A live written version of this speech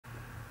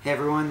Hey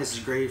everyone, this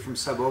is Grady from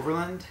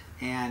Suboverland,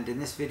 and in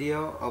this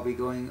video I'll be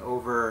going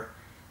over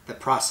the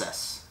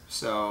process.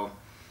 So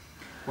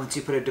once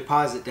you put a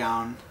deposit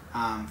down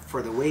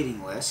for the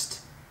waiting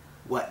list,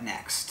 what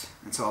next?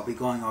 And so I'll be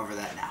going over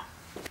that now.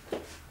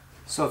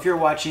 So if you're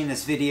watching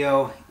this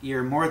video,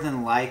 you're more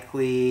than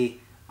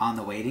likely on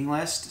the waiting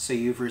list, so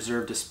you've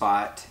reserved a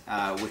spot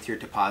with your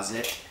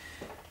deposit.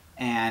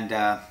 And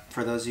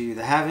for those of you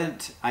that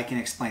haven't, I can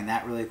explain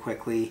that really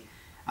quickly.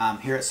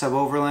 Here at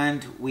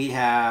Suboverland, we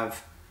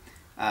have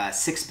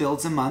 6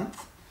 builds a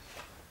month,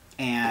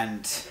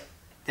 and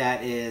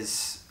that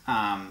is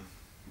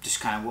just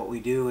kind of what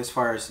we do as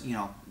far as, you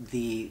know,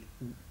 the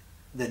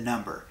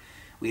number.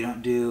 We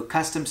don't do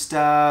custom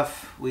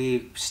stuff.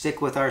 We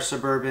stick with our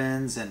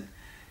Suburbans and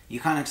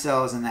Yukon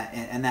XLs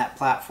and that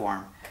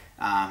platform,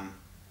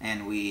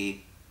 and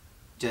we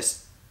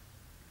just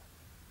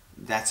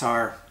that's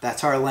our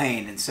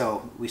lane, and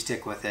so we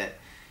stick with it.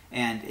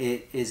 And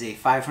it is a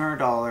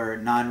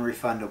 $500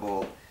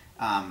 non-refundable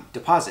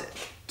deposit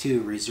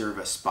to reserve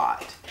a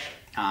spot.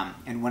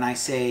 And when I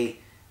say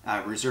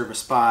reserve a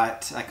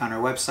spot, like on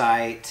our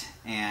website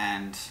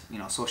and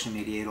social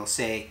media, it'll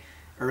say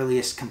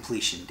earliest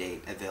completion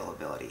date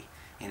availability,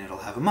 and it'll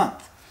have a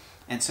month.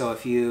 And so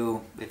if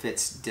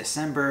it's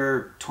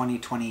December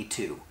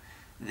 2022,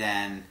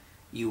 then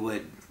you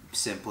would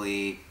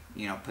simply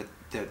put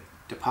the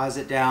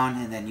deposit down,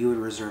 and then you would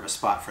reserve a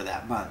spot for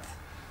that month.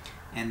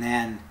 And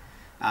then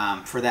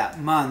for that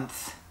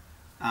month,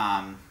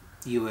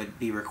 you would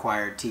be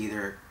required to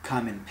either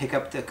come and pick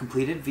up the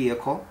completed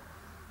vehicle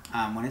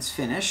when it's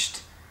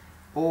finished,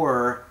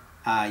 or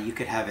you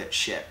could have it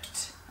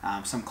shipped.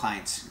 Some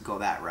clients go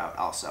that route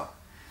also.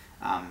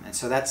 And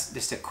so that's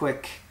just a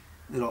quick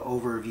little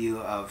overview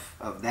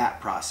of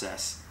that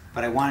process.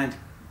 But I wanted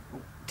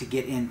to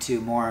get into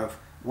more of,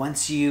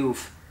 once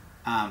you've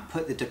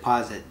put the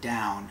deposit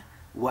down,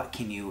 what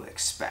can you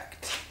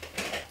expect?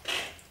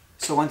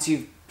 So once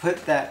you've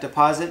put that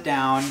deposit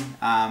down,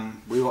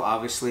 we will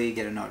obviously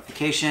get a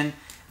notification.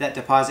 That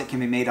deposit can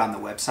be made on the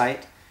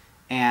website,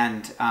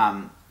 and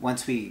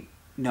once we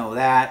know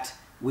that,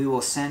 we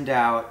will send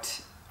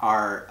out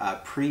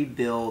our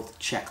pre-build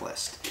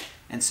checklist.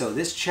 And so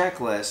this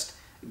checklist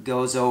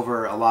goes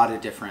over a lot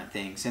of different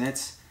things, and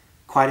it's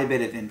quite a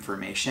bit of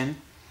information.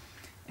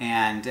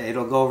 And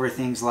it'll go over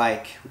things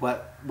like,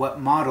 what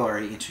model are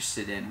you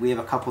interested in? We have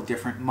a couple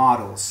different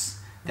models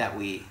that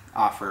we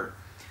offer.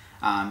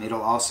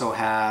 It'll also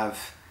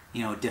have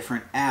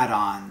different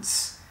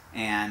add-ons,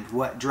 and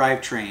what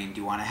drivetrain.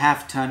 Do you want a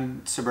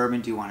half-ton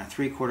Suburban? Do you want a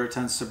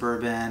 3/4-ton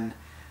Suburban?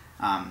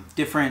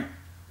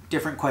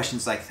 Different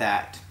questions like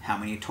that. How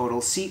many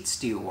total seats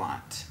do you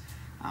want?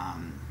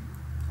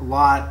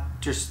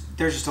 There's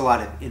just a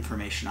lot of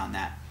information on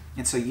that,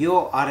 and so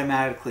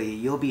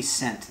you'll be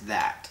sent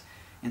that,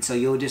 and so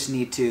you'll just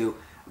need to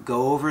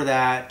go over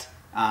that.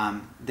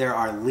 There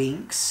are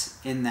links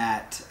in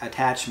that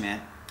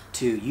attachment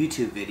to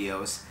YouTube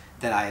videos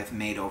that I have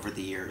made over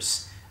the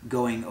years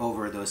going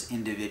over those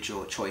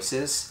individual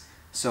choices.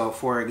 So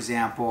for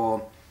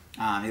example,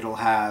 it'll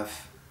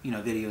have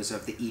videos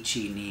of the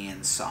Ichi, Ni,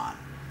 and San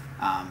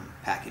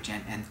package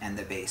and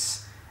the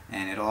base.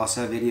 And it'll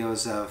also have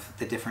videos of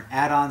the different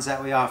add-ons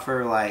that we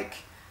offer, like,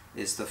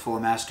 is the full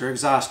master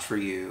exhaust for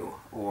you,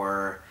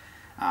 or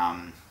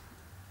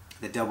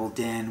the double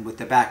din with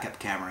the backup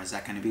camera, is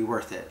that going to be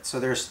worth it? So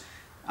there's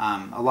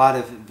a lot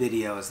of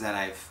videos that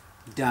I've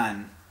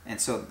done, and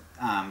so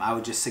I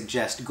would just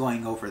suggest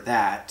going over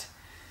that.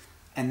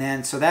 And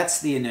then, so that's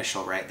the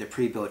initial, right, the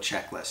pre-build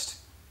checklist.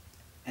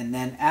 And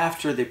then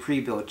after the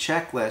pre-build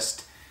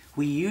checklist,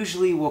 we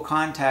usually will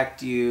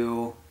contact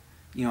you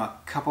a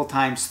couple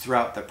times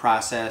throughout the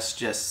process,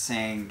 just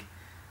saying,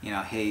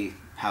 hey,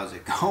 how's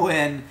it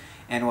going?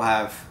 And we'll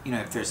have,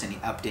 if there's any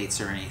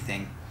updates or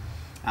anything.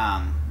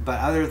 But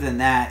other than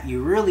that,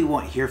 you really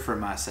won't hear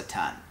from us a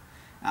ton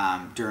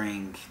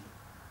during,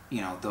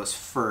 those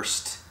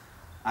first,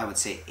 I would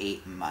say,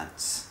 8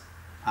 months.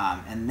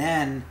 And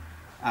then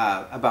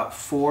about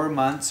 4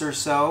 months or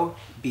so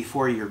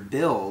before your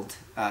build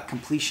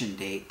completion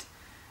date,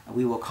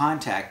 we will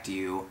contact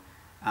you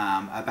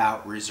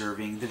about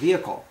reserving the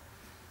vehicle.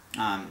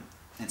 And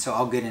so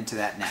I'll get into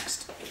that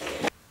next.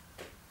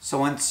 So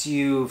once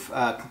you've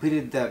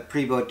completed the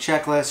pre-build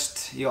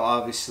checklist,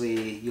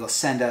 you'll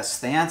send us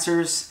the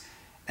answers,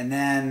 and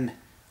then,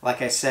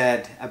 like I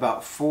said,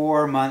 about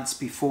 4 months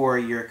before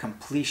your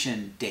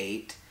completion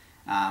date,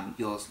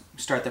 you'll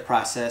start the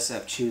process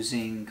of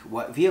choosing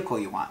what vehicle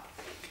you want.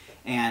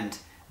 And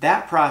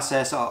that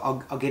process,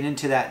 I'll get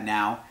into that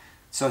now.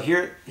 So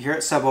here at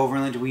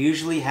Suboverland, we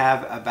usually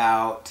have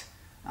about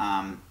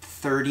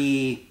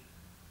 30,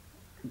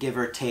 give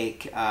or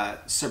take,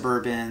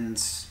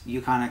 Suburbans,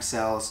 Yukon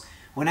XLs.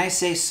 When I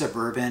say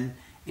Suburban,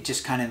 it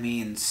just kind of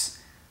means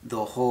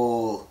the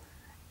whole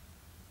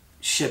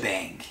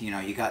shebang.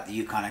 You got the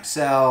Yukon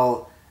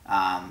XL,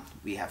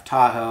 we have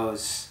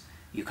Tahoes,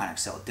 Yukon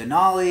XL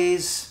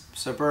Denali's,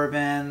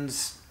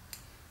 Suburbans,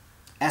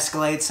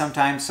 Escalades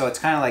sometimes, so it's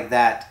kind of like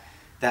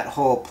that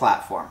whole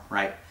platform,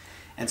 right?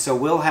 And so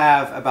we'll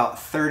have about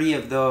 30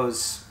 of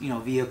those,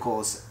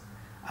 vehicles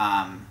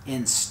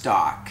in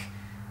stock.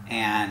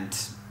 And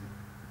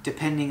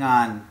depending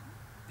on,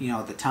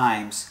 the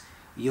times,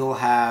 you'll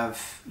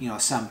have,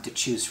 some to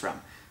choose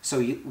from. So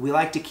we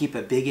like to keep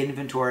a big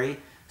inventory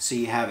so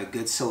you have a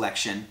good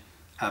selection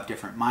of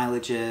different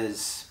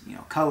mileages,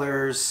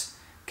 colors,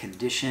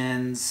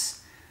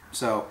 conditions.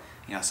 So,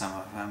 some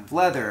of them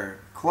leather,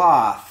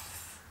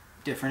 cloth,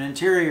 different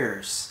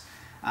interiors.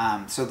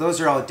 So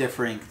those are all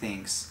differing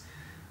things.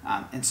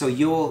 And so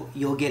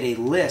you'll get a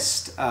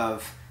list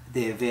of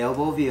the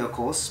available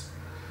vehicles,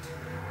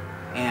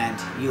 and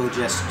you'll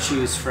just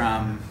choose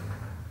from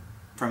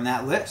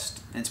that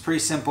list. And it's pretty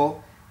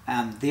simple.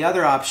 The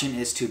other option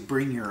is to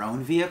bring your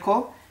own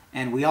vehicle,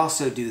 and we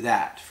also do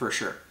that for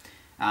sure.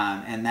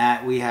 And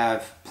that we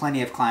have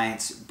plenty of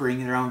clients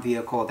bring their own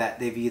vehicle that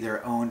they've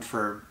either owned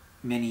for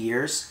many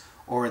years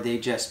or they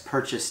just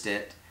purchased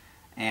it,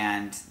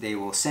 and they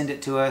will send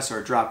it to us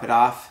or drop it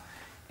off,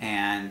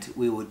 and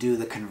we will do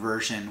the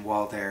conversion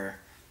while they're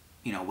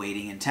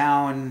waiting in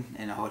town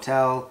in a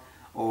hotel,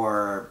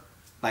 or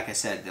like I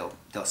said,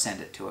 they'll send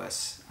it to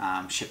us,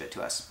 ship it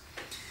to us.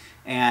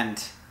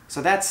 And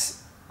so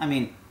that's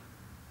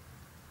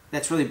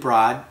really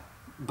broad,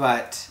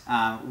 but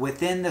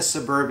within the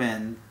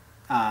Suburban,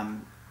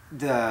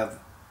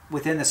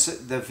 within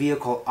the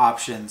vehicle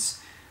options,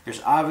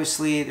 there's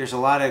a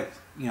lot of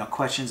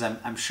questions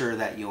I'm sure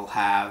that you'll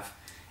have,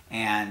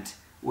 and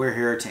we're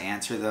here to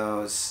answer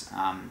those.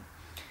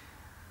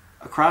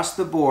 Across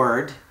the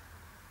board,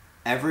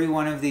 every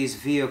one of these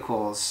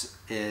vehicles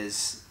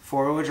is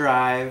 4-wheel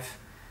drive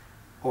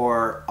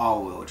or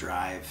all-wheel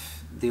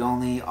drive. The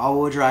only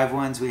all-wheel drive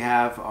ones we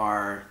have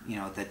are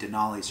the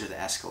Denali's or the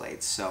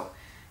Escalades. So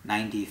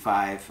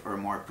 95 or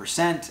more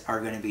 % are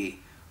going to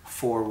be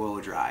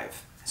 4-wheel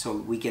drive. So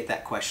we get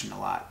that question a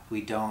lot. We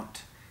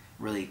don't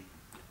really,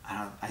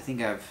 I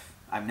think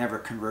I've never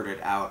converted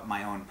out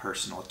my own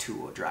personal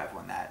 2-wheel drive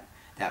one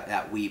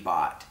that we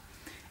bought.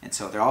 And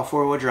so they're all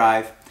 4-wheel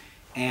drive,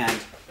 and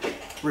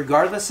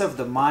regardless of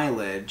the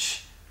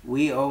mileage,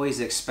 we always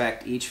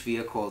expect each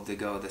vehicle to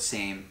go the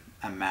same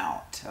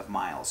amount of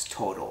miles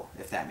total,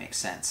 if that makes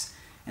sense.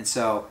 And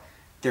so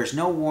there's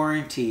no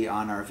warranty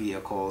on our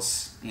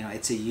vehicles.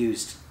 It's a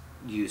used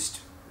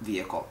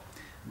vehicle,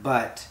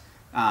 but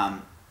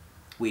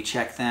we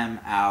check them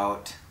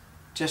out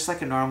just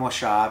like a normal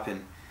shop.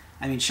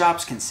 And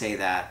shops can say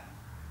that,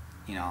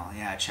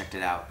 yeah, I checked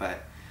it out,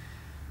 but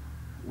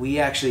we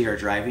actually are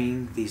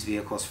driving these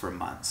vehicles for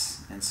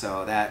months. And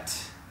so that,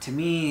 to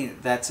me,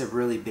 that's a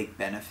really big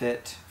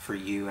benefit for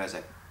you as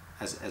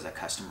a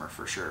customer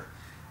for sure.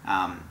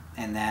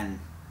 And then,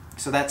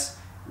 so that's,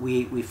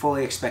 we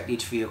fully expect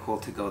each vehicle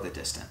to go the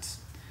distance.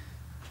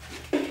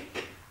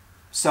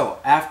 So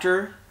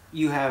after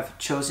you have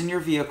chosen your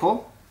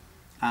vehicle,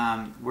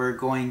 we're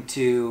going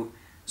to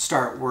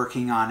start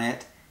working on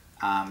it,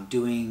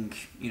 doing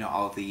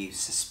all the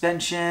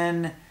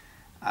suspension,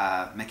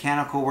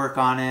 mechanical work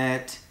on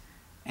it,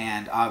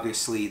 and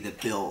obviously the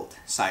build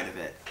side of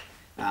it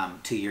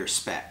to your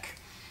spec.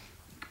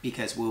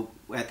 Because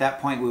at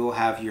that point we will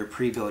have your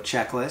pre-built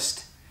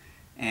checklist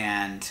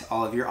and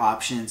all of your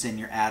options and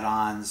your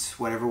add-ons,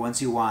 whatever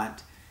ones you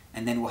want,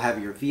 and then we'll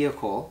have your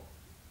vehicle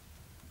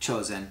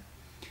chosen,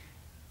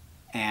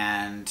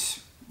 and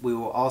we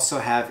will also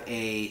have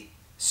a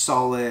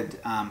solid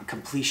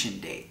completion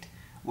date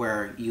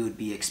where you would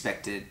be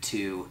expected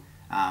to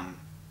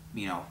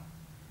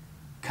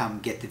come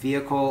get the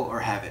vehicle or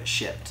have it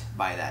shipped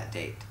by that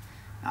date.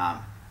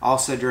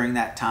 Also during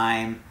that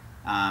time,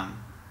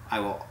 I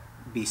will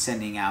be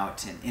sending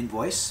out an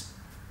invoice,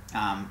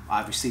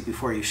 obviously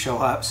before you show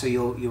up, so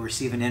you'll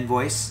receive an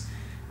invoice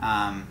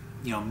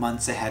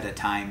months ahead of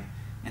time,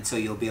 and so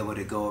you'll be able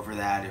to go over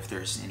that. If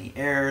there's any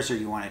errors or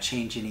you want to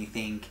change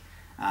anything,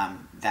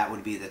 that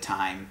would be the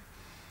time.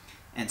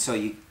 And so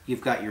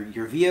you've got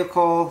your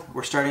vehicle,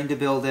 we're starting to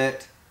build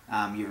it,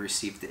 you've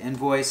received the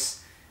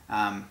invoice,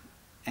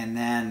 and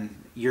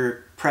then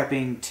you're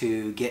prepping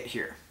to get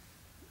here.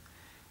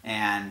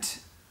 And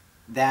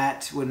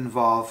that would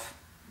involve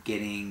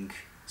getting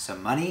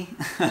some money.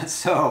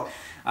 So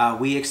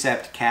we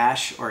accept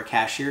cash or a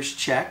cashier's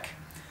check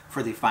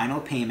for the final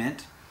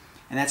payment.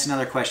 And that's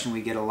another question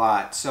we get a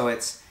lot. So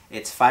it's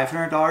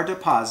 $500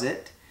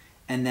 deposit,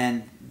 and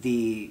then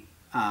the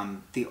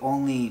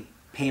only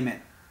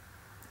payment,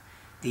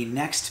 the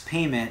next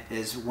payment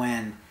is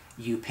when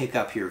you pick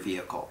up your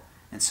vehicle.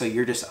 And so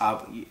you're just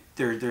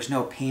there's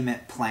no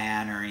payment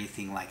plan or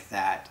anything like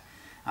that.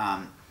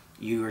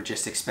 You are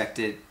just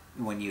expected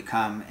when you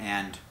come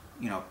and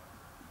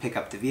pick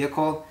up the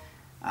vehicle.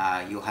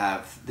 You'll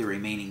have the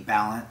remaining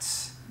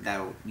balance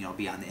that'll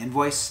be on the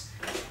invoice.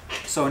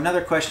 So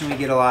another question we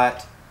get a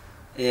lot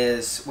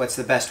is, what's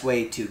the best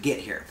way to get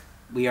here?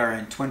 We are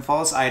in Twin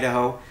Falls,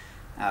 Idaho.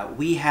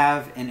 We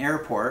have an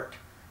airport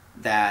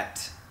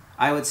that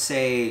I would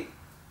say,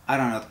 I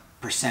don't know the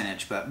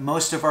percentage, but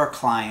most of our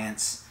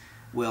clients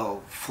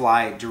will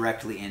fly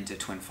directly into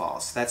Twin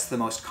Falls. That's the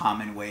most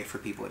common way for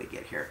people to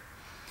get here.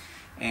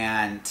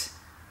 And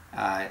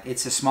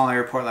It's a small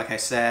airport, like I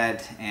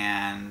said,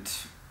 and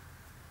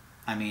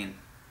I mean,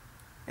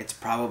 it's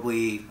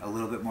probably a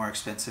little bit more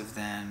expensive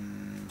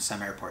than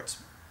some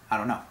airports. I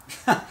don't know.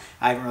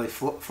 I haven't really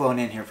flown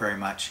in here very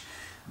much,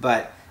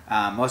 but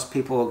most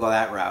people will go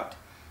that route.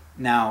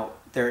 Now,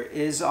 there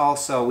is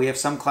also, we have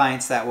some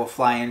clients that will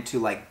fly into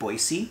like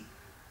Boise,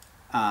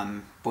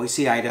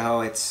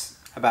 Idaho. It's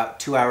about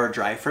 2-hour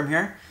drive from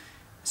here.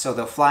 So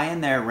they'll fly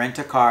in there, rent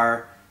a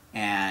car,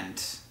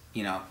 and,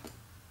 you know,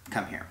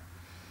 come here.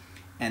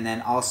 And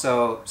then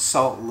also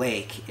Salt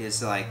Lake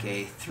is like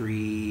a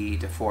 3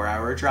 to 4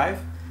 hour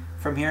drive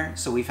from here.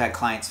 So we've had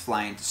clients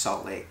flying to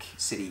Salt Lake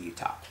City,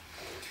 Utah.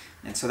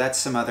 And so that's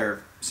some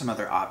other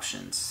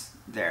options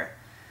there.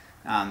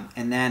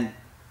 And then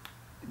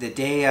the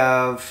day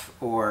of,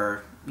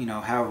 or, you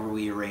know, however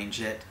we arrange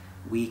it,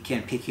 we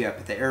can pick you up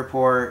at the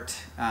airport.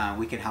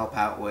 We can help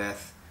out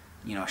with,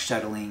 you know,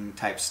 shuttling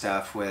type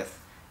stuff with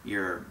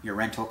your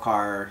rental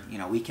car. You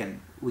know, we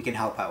can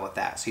help out with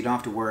that. So you don't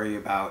have to worry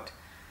about,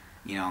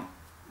 you know,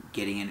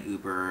 getting an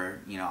Uber,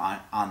 you know,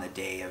 on the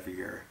day of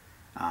your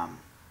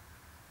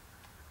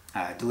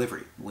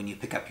delivery when you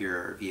pick up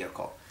your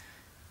vehicle.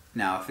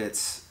 Now, if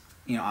it's,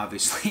 you know,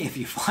 obviously if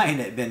you fly in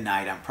at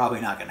midnight, I'm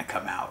probably not going to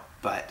come out,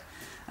 but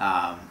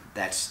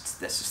that's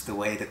just the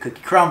way the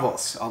cookie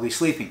crumbles. I'll be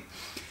sleeping.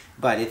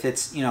 But if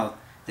it's, you know,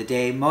 the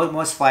day,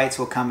 most flights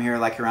will come here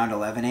like around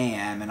 11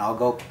 a.m. and I'll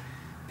go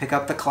pick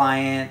up the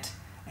client,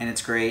 and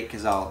it's great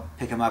because I'll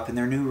pick them up in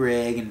their new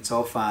rig and it's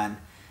all fun,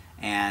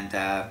 and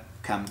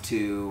come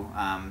to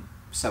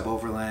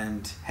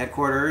SUBOVERLAND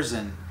headquarters,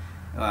 and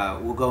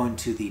we'll go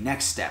into the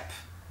next step,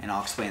 and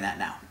I'll explain that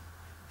now.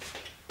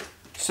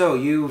 So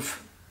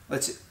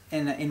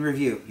in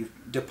review,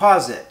 you've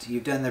deposit,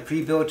 you've done the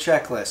pre-build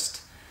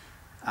checklist,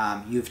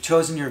 you've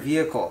chosen your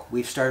vehicle,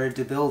 we've started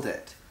to build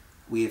it,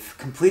 we've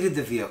completed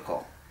the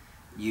vehicle,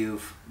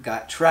 you've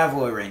got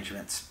travel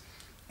arrangements,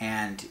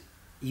 and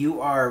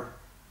you are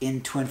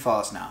in Twin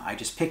Falls now. I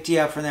just picked you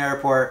up from the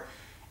airport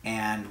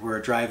and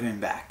we're driving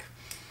back.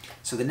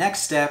 So the next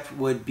step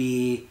would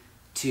be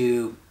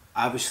to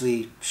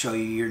obviously show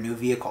you your new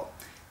vehicle.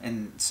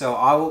 And so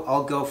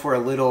I'll go for a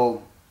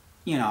little,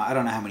 you know, I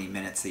don't know how many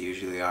minutes they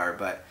usually are,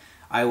 but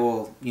I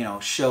will, you know,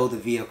 show the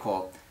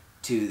vehicle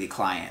to the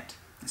client.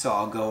 So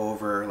I'll go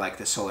over like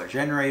the solar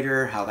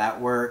generator, how that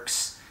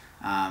works,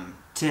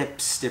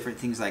 tips, different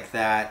things like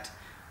that.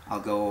 I'll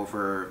go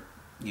over,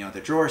 you know,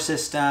 the drawer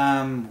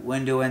system,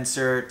 window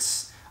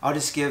inserts. I'll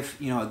just give,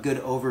 you know, a good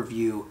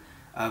overview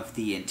of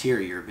the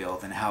interior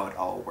build and how it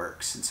all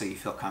works, and so you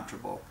feel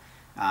comfortable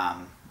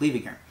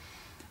leaving here.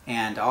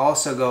 And I'll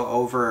also go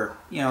over,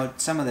 you know,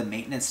 some of the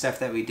maintenance stuff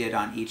that we did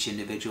on each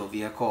individual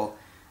vehicle,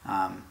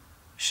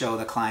 show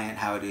the client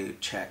how to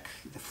check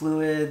the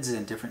fluids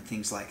and different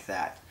things like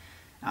that.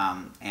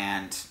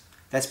 And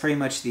that's pretty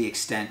much the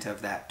extent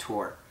of that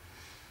tour.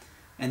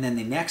 And then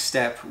the next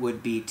step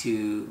would be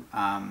to,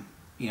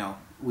 you know,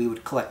 we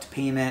would collect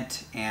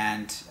payment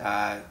and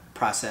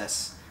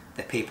process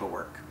the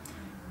paperwork.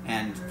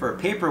 And for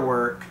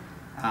paperwork,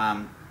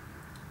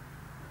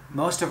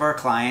 most of our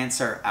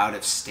clients are out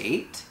of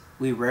state.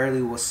 We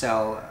rarely will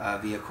sell a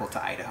vehicle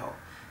to Idaho.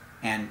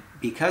 And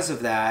because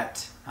of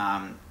that,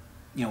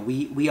 you know,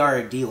 we are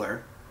a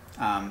dealer.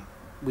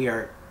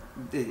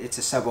 It's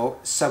a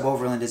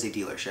SUBOVERLAND is a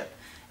dealership.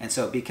 And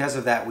so because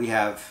of that, we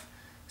have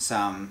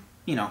some,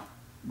 you know,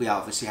 we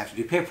obviously have to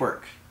do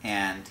paperwork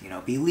and, you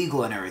know, be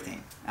legal and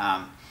everything.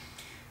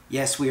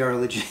 Yes, we are a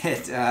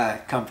legit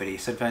company.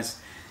 Sometimes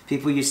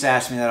people used to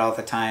ask me that all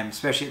the time,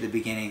 especially at the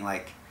beginning,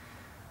 like,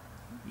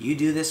 you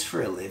do this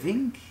for a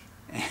living?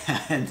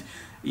 And,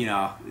 you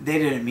know, they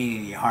didn't mean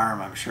any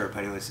harm, I'm sure,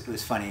 but it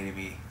was funny to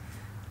me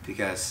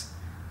because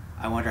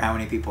I wonder how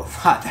many people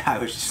thought that I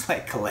was just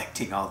like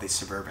collecting all these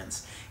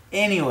Suburbans.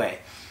 Anyway,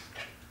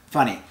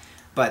 funny,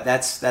 but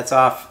that's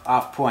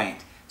off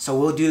point. So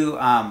we'll do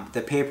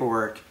the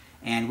paperwork,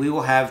 and we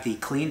will have the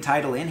clean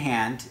title in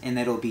hand, and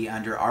it'll be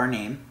under our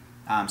name,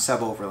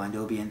 SUBOVERLAND.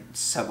 It'll be in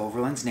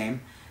SUBOVERLAND's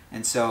name,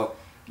 and so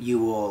you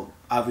will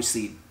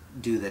obviously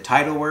do the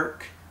title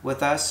work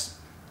with us,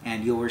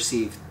 and you'll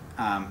receive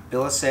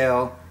bill of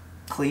sale,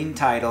 clean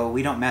title.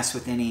 We don't mess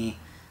with any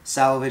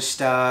salvage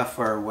stuff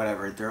or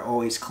whatever. They're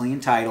always clean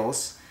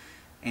titles,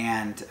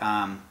 and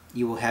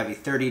you will have a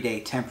 30-day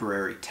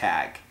temporary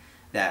tag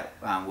that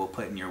we'll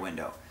put in your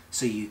window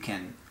so you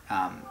can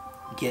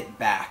get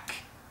back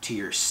to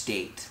your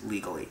state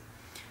legally.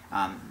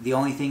 The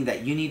only thing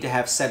that you need to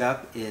have set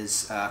up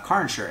is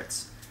car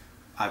insurance,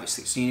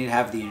 obviously. So you need to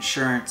have the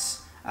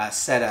insurance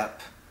set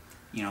up,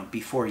 you know,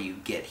 before you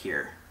get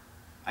here,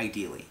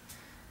 ideally.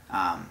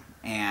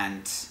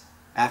 And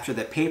after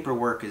the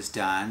paperwork is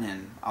done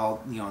and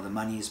all, you know, the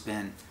money's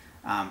been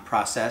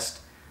processed,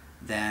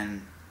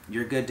 then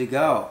you're good to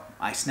go.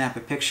 I snap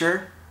a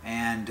picture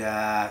and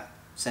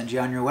send you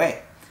on your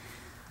way.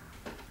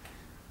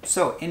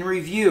 So in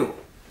review,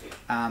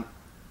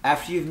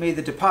 after you've made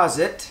the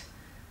deposit,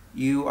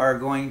 you are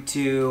going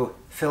to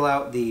fill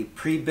out the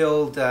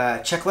pre-build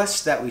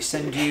checklist that we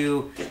send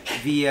you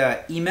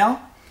via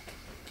email,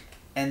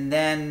 and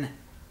then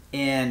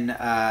in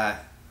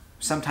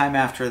sometime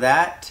after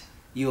that,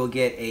 you will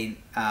get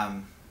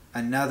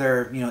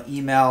another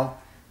email,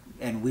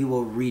 and we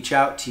will reach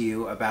out to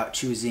you about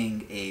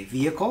choosing a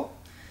vehicle.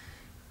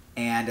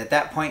 And at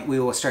that point, we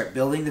will start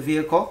building the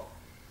vehicle.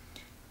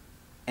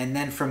 And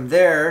then from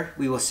there,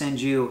 we will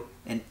send you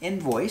an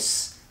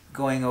invoice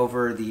going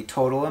over the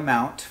total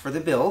amount for the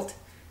build.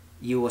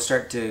 You will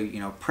start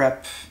to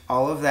prep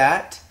all of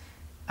that,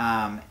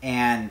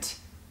 and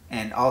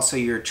also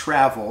your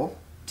travel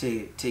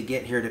to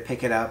get here to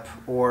pick it up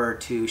or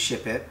to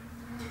ship it.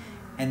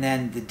 And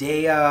then the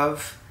day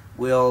of,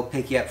 we'll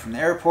pick you up from the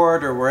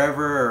airport or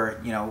wherever,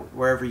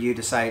 wherever you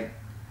decide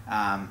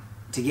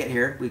to get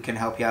here. We can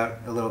help you out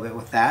a little bit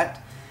with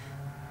that.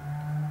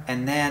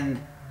 And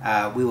then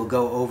we will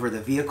go over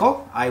the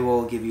vehicle. I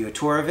will give you a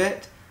tour of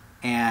it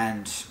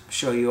and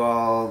show you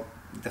all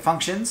the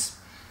functions.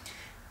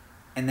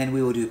 And then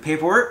we will do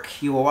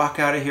paperwork. You will walk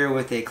out of here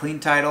with a clean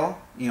title,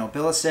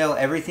 bill of sale,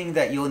 everything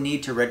that you'll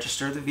need to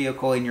register the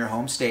vehicle in your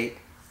home state,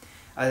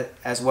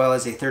 as well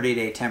as a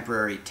 30-day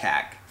temporary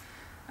tag.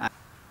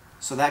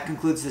 So that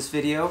concludes this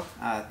video.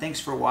 Thanks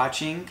for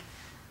watching.